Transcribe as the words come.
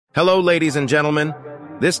Hello, ladies and gentlemen.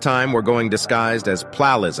 This time we're going disguised as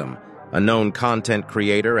Plalism, a known content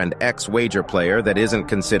creator and ex-wager player that isn't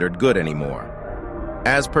considered good anymore.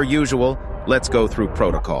 As per usual, let's go through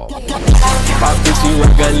protocol.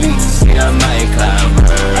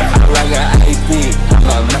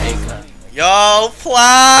 Yo,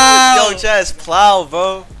 plow! Yo, just plow,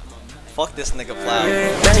 bro. Fuck this nigga plow.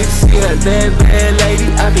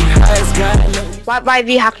 Why have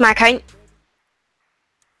you hacked my account?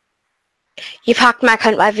 You've hacked my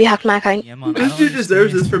account. Why have you hacked my account? Yeah, man, This dude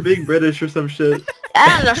deserves this for being British or some shit.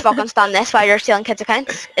 I don't fucking stand this while you're stealing kids'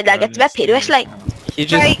 accounts. Like, it's a bit pedo-ish, like. he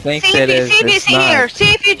just Right, thinks see it if is. you, It's see not. here,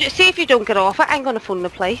 see if you don't get off it, I'm gonna phone the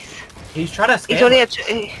police. He's trying to scam. He's only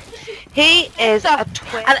he is a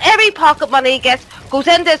twin, and every pocket money he gets goes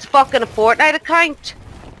into his fucking Fortnite account.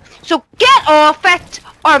 So get off it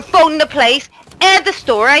or phone the police. End the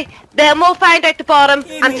story. Then we'll find out the bottom.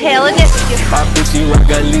 I'm telling you.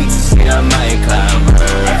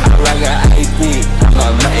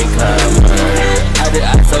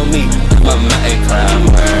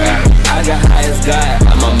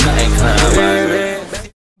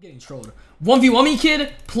 Getting trolled. 1v1 me,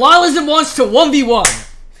 kid. Plalism wants to 1v1.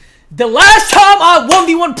 The last time I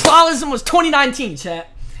 1v1 Plalism was 2019, chat.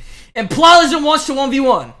 And Plalism wants to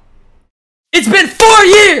 1v1. It's been 4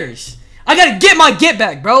 years. I gotta get my get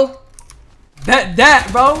back, bro.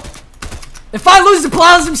 Bro. If I lose the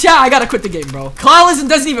Plalism, chat, I gotta quit the game, bro. Plalism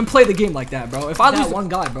doesn't even play the game like that, bro. If I lose one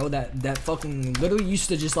guy, bro, that fucking literally used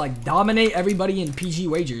to just like dominate everybody in PG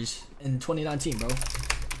wagers in 2019, bro.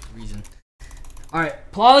 Reason.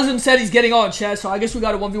 Alright, Plalism said he's getting on, chat, so I guess we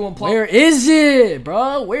got a 1v1 Pla. Where is it,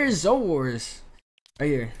 bro? Where's Zone Wars? Right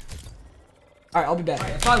here. Alright, I'll be back.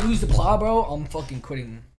 If I lose the Pla, bro, I'm fucking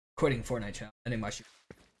quitting Fortnite, chat. Ending my shit.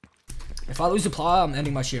 If I lose the Pla, I'm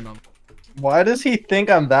ending my shit, man. Why does he think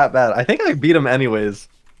I'm that bad? I think I beat him anyways.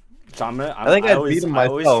 I think I beat him myself. I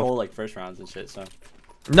always troll like first rounds and shit, so.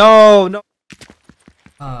 No.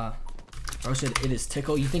 Bro said it is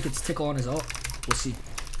Tickle. You think it's Tickle on his ult? We'll see.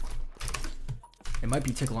 It might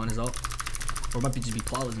be Tickle on his ult. Or it might be just be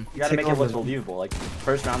Plalism. You gotta make it look believable. Like,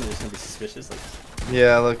 first round is just gonna be suspicious. Like.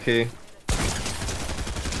 Yeah, low key.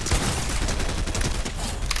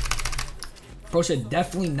 Bro said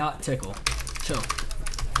definitely not Tickle. Chill.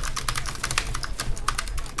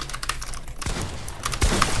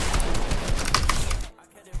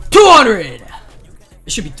 $200!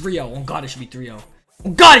 It should be 3-0. Oh god, it should be 3-0.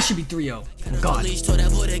 Oh god, it should be 3-0. Oh god. I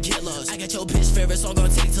got your bitch favorite song on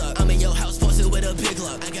TikTok. I'm in your house posted with a big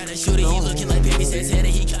lock. I got a shooter, he looking like babysantana.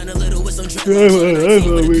 He kinda little with some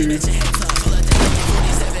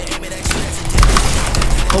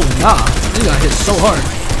Oh nah, this got hit so hard.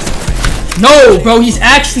 No, bro, he's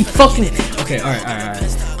actually fucking. Okay, alright.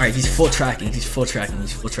 He's full tracking.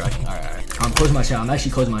 Alright. I'm closing my chat. I'm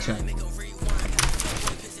actually closing my chat.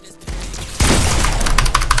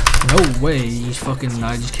 No way, he's fucking.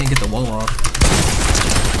 I just can't get the wall off.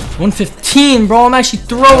 115, bro. I'm actually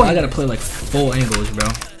throwing. I gotta play like full angles, bro.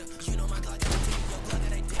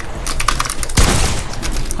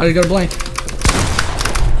 I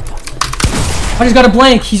just got a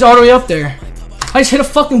blank. He's all the way up there. I just hit a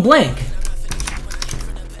fucking blank.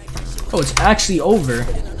 Oh, it's actually over.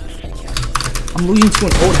 I'm losing to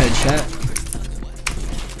an old head, chat.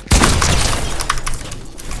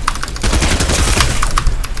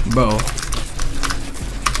 Bro.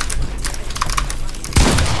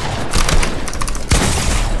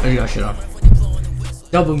 I just got shit off.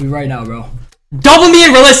 Double me right now, bro. Double me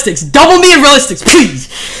in realistics. Please double me in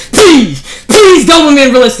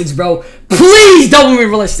realistics, bro. Please double me in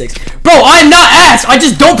realistics. Bro, I'm not ass. I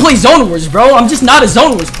just don't play Zone Wars, bro. I'm just not a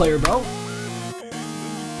Zone Wars player, bro.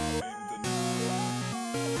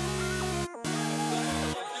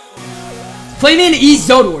 Play me in East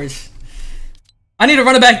Zone Wars. I need to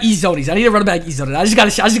run it back East Zonies. I just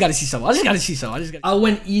gotta see some. I'll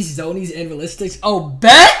win East Zonies and realistics.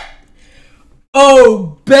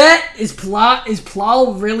 Bet is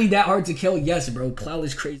Plow really that hard to kill? Yes, bro. Plow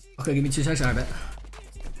is crazy. Okay, give me 2 seconds. Alright, bet.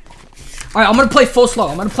 Alright, I'm gonna play full slow.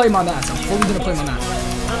 I'm gonna play my maps. I'm fully gonna play my maps.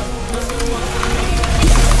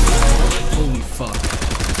 Holy fuck.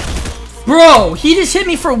 Bro, he just hit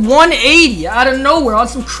me for 180 out of nowhere on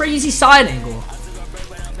some crazy side angle.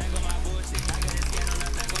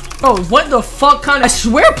 Bro, what the fuck kind of... I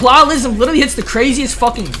swear Plalism literally hits the craziest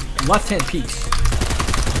fucking left-hand piece.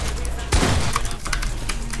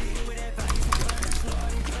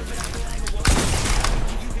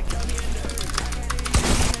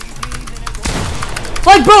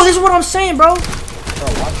 Like, bro, this is what I'm saying, bro.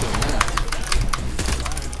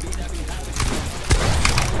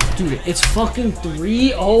 Dude, it's fucking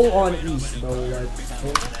 3-0 on East, bro. Like,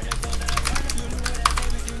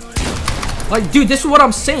 Like, dude, this is what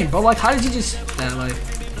I'm saying, bro. Like, how did you just... like...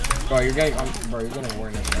 Bro, you're getting... bro, you're gonna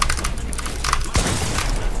warn us.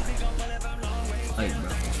 Like, bro.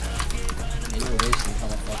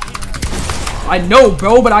 I know,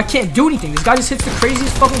 bro, but I can't do anything. This guy just hits the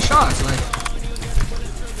craziest fucking shots. Like...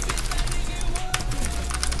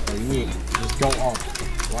 Bro, you need to just go off.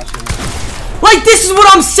 Watch your mouth. Like, this is what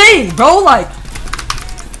I'm saying, bro. Like,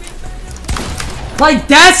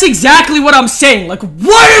 that's exactly what I'm saying. Like, what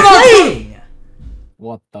am I doing?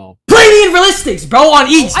 What the? Play me in realistics, bro, on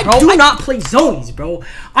East, bro. I do not play zonies, bro.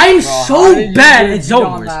 I am so bad at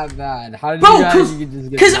zone wars. That bad? How did bro, you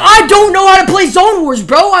because I don't know how to play zone wars,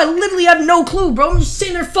 bro. I literally have no clue, bro. I'm just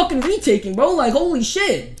sitting there fucking retaking, bro. Like, holy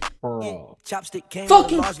shit. Bro. Fucking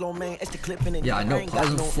yeah, I know.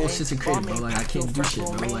 Plaza's a full system creator, bro. Like, I can't do shit,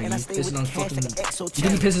 bro. Like, he's pissing on fucking. You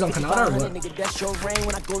think he pisses on Kanata or what?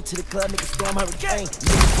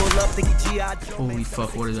 Holy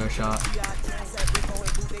fuck! What is our shot?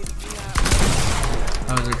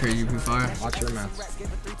 That was a crazy pre-fire. Watch your mouth.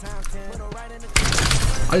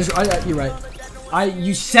 You're right.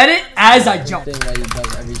 You said it as I jumped. Thing that he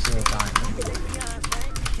does every single time.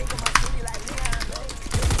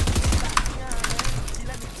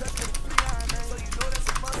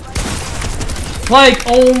 Like,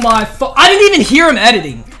 oh my fuck. I didn't even hear him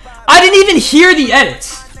editing. I didn't even hear the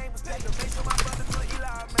edits.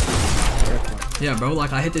 Yeah, bro,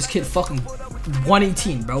 like, I hit this kid fucking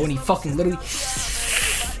 118, bro, and he fucking literally...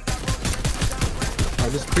 Oh,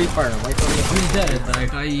 just pre-fire, right from the... He's dead,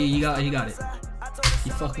 like, he got it. He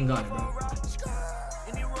fucking got it, bro.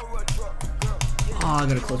 Oh, I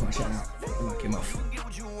gotta close my shot now. Came off.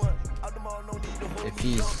 If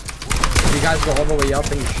you guys go all the way up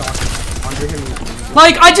and you shot under him...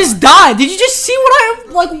 Like, I just died. Did you just see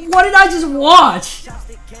what what did I just watch?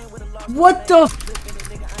 What the...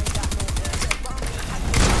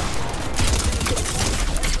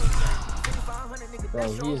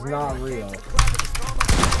 Bro, he is not real.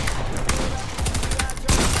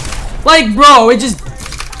 Like, bro, it just...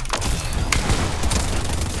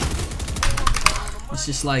 It's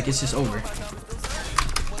just like, it's just over.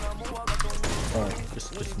 Oh,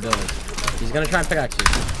 just build. He's gonna try and pickaxe you.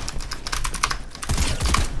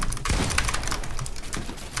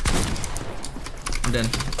 I'm dead.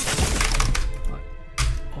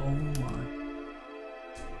 Oh my.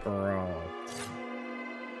 Bro.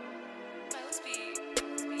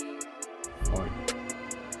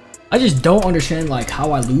 I just don't understand, like,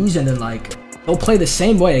 how I lose and then, like, they'll play the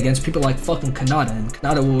same way against people like fucking Kanata, and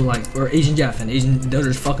Kanata will, like, or AsianJeff, and they'll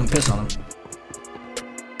just fucking piss on him.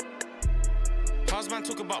 Man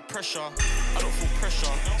talk about pressure, I don't feel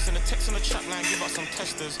pressure. Send a text on the chat line, give us some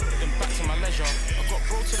testers, then back to my leisure. I got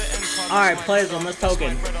bro to the end card. Alright, players on this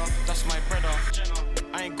token. That's my brother.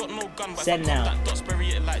 I ain't got no gun, but send now.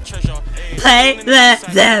 Like treasure. Play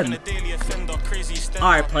them.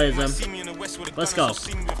 Alright, players them. Let's go.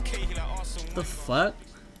 What the fuck?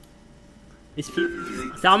 These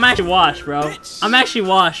people. So I'm actually washed, bro. I'm actually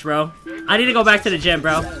washed, bro. I need to go back to the gym,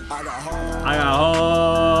 bro. I got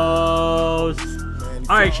hoes.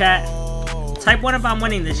 Alright, chat. Type 1 if I'm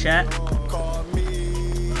winning this, chat.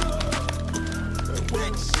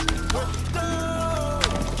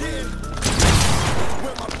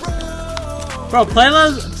 Bro,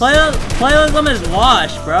 playlism is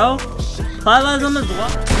washed, bro. Playlism is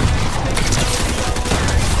washed.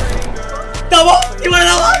 Double! You wanna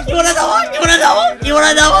double? You wanna double? You wanna double? You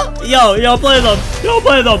wanna double? Yo, playlism. Yo,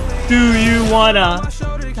 playlism. Do you wanna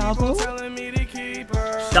double?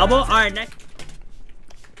 Double? Alright, next.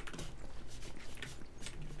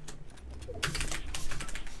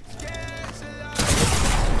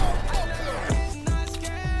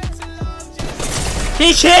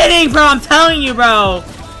 He's cheating, bro! I'm telling you, bro!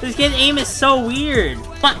 This kid's aim is so weird.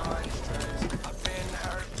 What?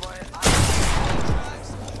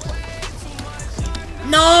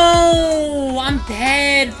 No! I'm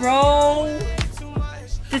dead, bro!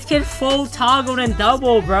 This kid full toggled and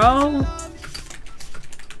double, bro!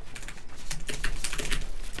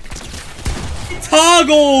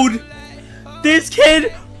 Toggled! This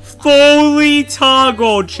kid fully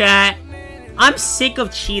toggled, chat! I'm sick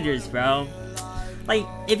of cheaters, bro. Like,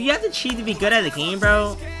 if you have to cheat to be good at the game,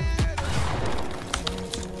 bro.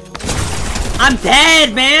 I'm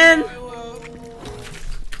dead, man!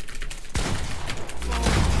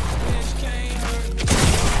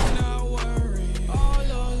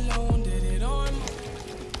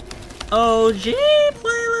 OG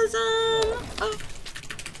playlism! Oh.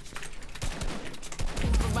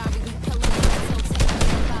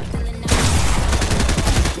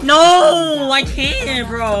 No! I can't,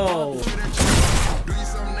 bro!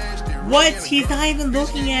 What? He's not even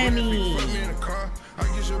looking at me.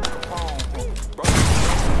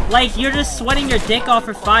 Like, you're just sweating your dick off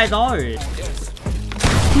for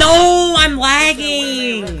 $5. No, I'm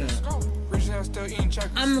lagging.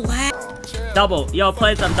 I'm lag. Double. Yo,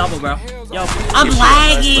 play some double, bro. Yo, I'm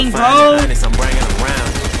lagging, bro. I'm bringing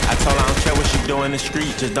around. I told her I don't care what she do in the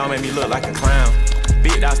street. Just don't make me look like a clown.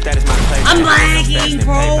 Beat out status, my play. I'm lagging,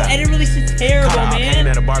 bro. Edit release is terrible, man. I came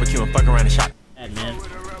at a barbecue and fuck around and shot. Bad, man.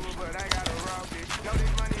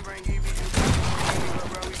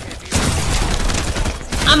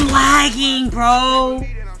 I'm lagging, bro.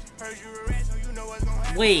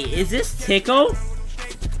 Wait, is this Tickle?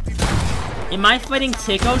 Am I fighting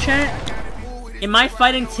Tickle, chat? Am I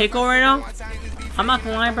fighting Tickle right now? I'm not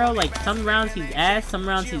gonna lie, bro. Like, some rounds he's ass, some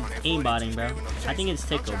rounds he's aimbotting, bro. I think it's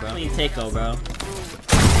Tickle, bro. Tickle, bro.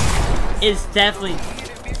 It's definitely...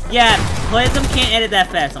 Yeah, Plasm can't edit that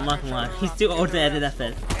fast, I'm not gonna lie. He's too old to edit that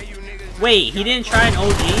fast. Wait, he didn't try an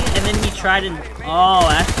OG, and then he tried an... Oh,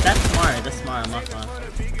 that's smart. That's smart, I'm not gonna lie.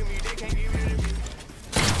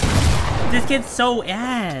 This kid's so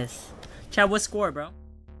ass. Chat, what score, bro?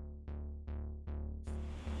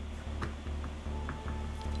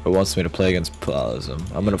 Who wants me to play against Plasm?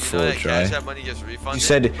 I'm gonna full try. You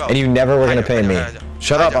said, and you never were gonna pay me.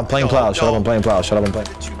 Shut up, I'm playing Plow. Shut up, I'm playing Plow. Shut up, I'm playing.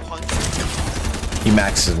 He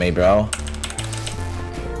maxes me, bro.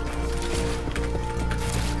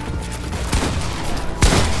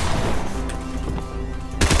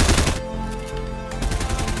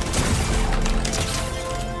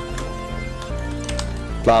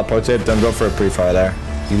 Plow, pro tip, don't go for a pre-fire there.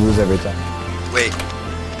 You lose every time. Wait,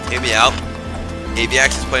 hear me out.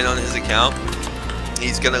 Aviax is playing on his account.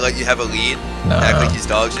 He's gonna let you have a lead, act like he's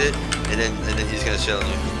dog shit, and then he's gonna shit on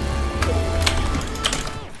you.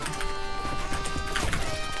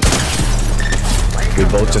 We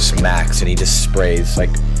both just max and he just sprays.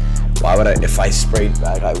 Like, why would I? If I sprayed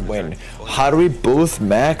back, I win. How do we both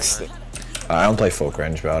max? I don't play folk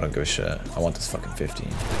range, bro. I don't give a shit. I want this fucking 15.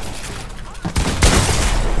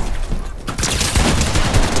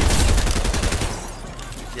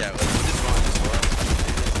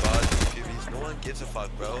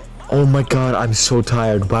 Oh my god, I'm so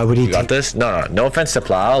tired. Why would he? You got this? No, no offense to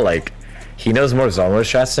Plow. Like, he knows more zone rush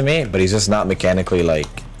shots than me, but he's just not mechanically like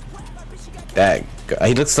that.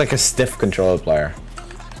 He looks like a stiff controller player.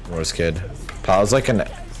 Worst kid. Plow's like an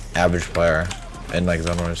average player in like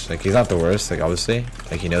zone rush. Like, he's not the worst. Like, obviously,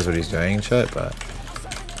 like he knows what he's doing and shit. But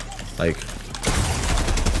like,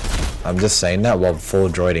 I'm just saying that while full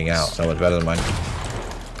droiding out. So much better than mine.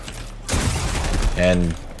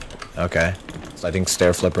 And okay. I think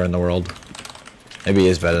stair flipper in the world. Maybe he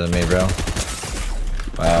is better than me, bro.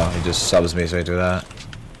 Wow, he just subs me straight through that.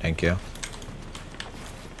 Thank you.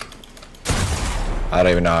 I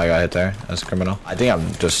don't even know how I got hit there. That's criminal. I think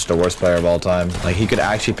I'm just the worst player of all time. Like, he could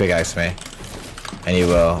actually pickaxe me. And he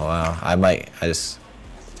will. Wow. I might shut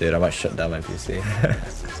down my PC.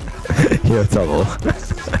 You have trouble.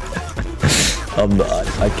 I'm not.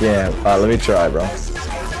 I can't. Let me try, bro.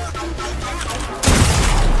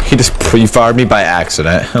 He just pre-fired me by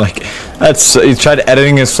accident. Like, he tried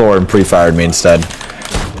editing his floor and pre-fired me instead.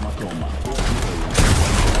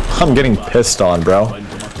 I'm getting pissed on, bro.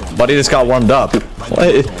 Buddy just got warmed up.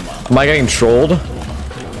 What? Am I getting trolled?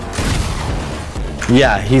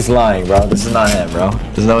 Yeah, he's lying, bro. This is not him, bro.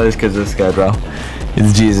 There's no way this kid's this guy, bro.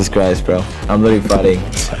 It's Jesus Christ, bro. I'm literally fighting.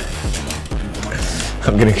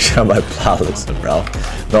 I'm getting shot by Plows, bro.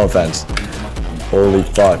 No offense. Holy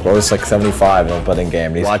fuck, bro, it's like 75 and I'm putting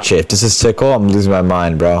game. Watch it. If this is Tickle, I'm losing my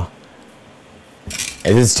mind, bro. If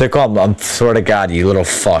this is Tickle, I'm swear to God, you little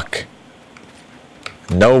fuck.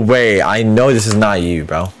 No way. I know this is not you,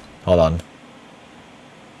 bro. Hold on.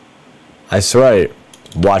 I swear.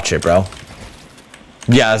 Watch it, bro.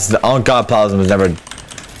 Yes, on God, Plasm has never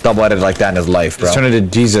double-edited like that in his life, bro. He's turned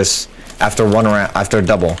into Jesus after one round, after a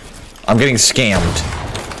double. I'm getting scammed.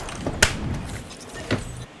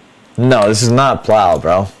 No, this is not Plow,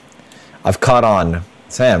 bro. I've caught on.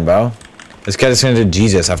 Sam, bro. This guy just turned into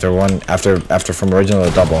Jesus after from original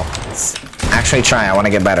to double. Actually trying, I want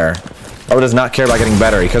to get better. Bro does not care about getting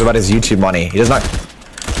better. He cares about his YouTube money. He's not.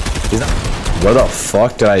 Where the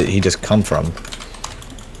fuck did he just come from?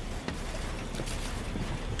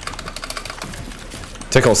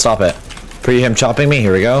 Tickle, stop it. Pre him chopping me,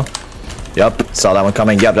 here we go. Yup, saw that one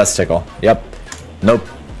coming. Yep, that's Tickle. Yep. Nope.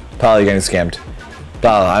 Probably getting scammed.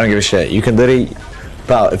 Pal, I don't give a shit. You can literally,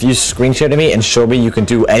 pal, if you screenshot me and show me you can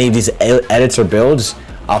do any of these edits or builds,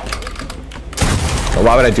 up.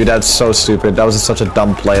 Why would I do that? It's so stupid. That was just such a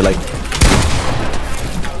dumb play. Like,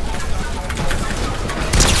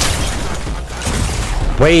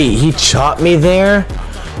 wait, he chopped me there?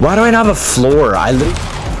 Why do I not have a floor?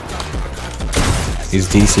 He's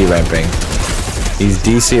DC ramping. He's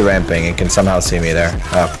DC ramping and can somehow see me there.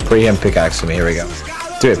 Pre him pickaxe me. Here we go.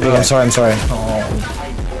 Do it. Oh, I'm sorry. Oh.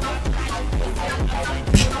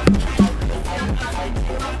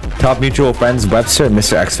 Top mutual friends, Webster and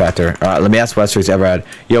Mr. X Factor. Alright, let me ask Webster if he's ever had.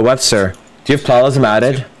 Yo, Webster, do you have pluralism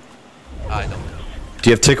added? I don't. Do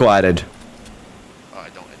you have tickle added? I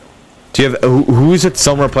don't. Do you have who's at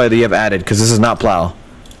somewhere play that you have added? Because this is not plow.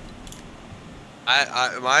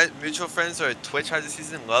 My mutual friends are Twitch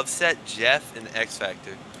HydraSZN, Loveset, Jeff, and X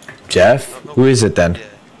Factor. Jeff? Who is it then? Yeah.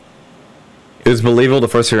 It was believable the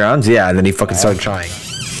first 3 rounds? Yeah, and then he fucking started trying.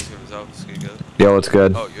 Yo, what's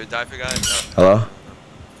good? Oh, you're a diaper guy? No.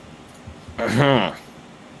 Hello?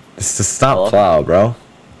 It's not plow, bro.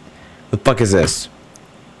 The fuck is this?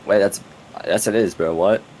 Wait, that's it is, bro.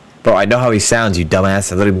 What? Bro, I know how he sounds, you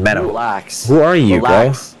dumbass. I literally met him. Relax. Who are you,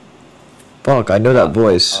 bro? Fuck, I know that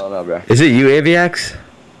voice. I don't know, bro. Is it you, AVX?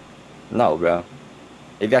 No, bro.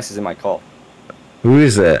 AVX is in my call. Who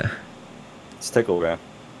is it? It's Tickle, bro.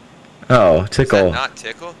 Oh, Tickle. Is that not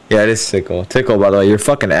Tickle? Yeah, it is Tickle. Tickle, by the way, you're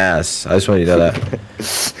fucking ass. I just want you to know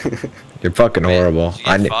that. You're fucking horrible. Did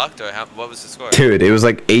you get fucked, or what was the score? Dude, it was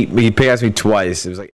like 8. He pickaxed me twice. It was like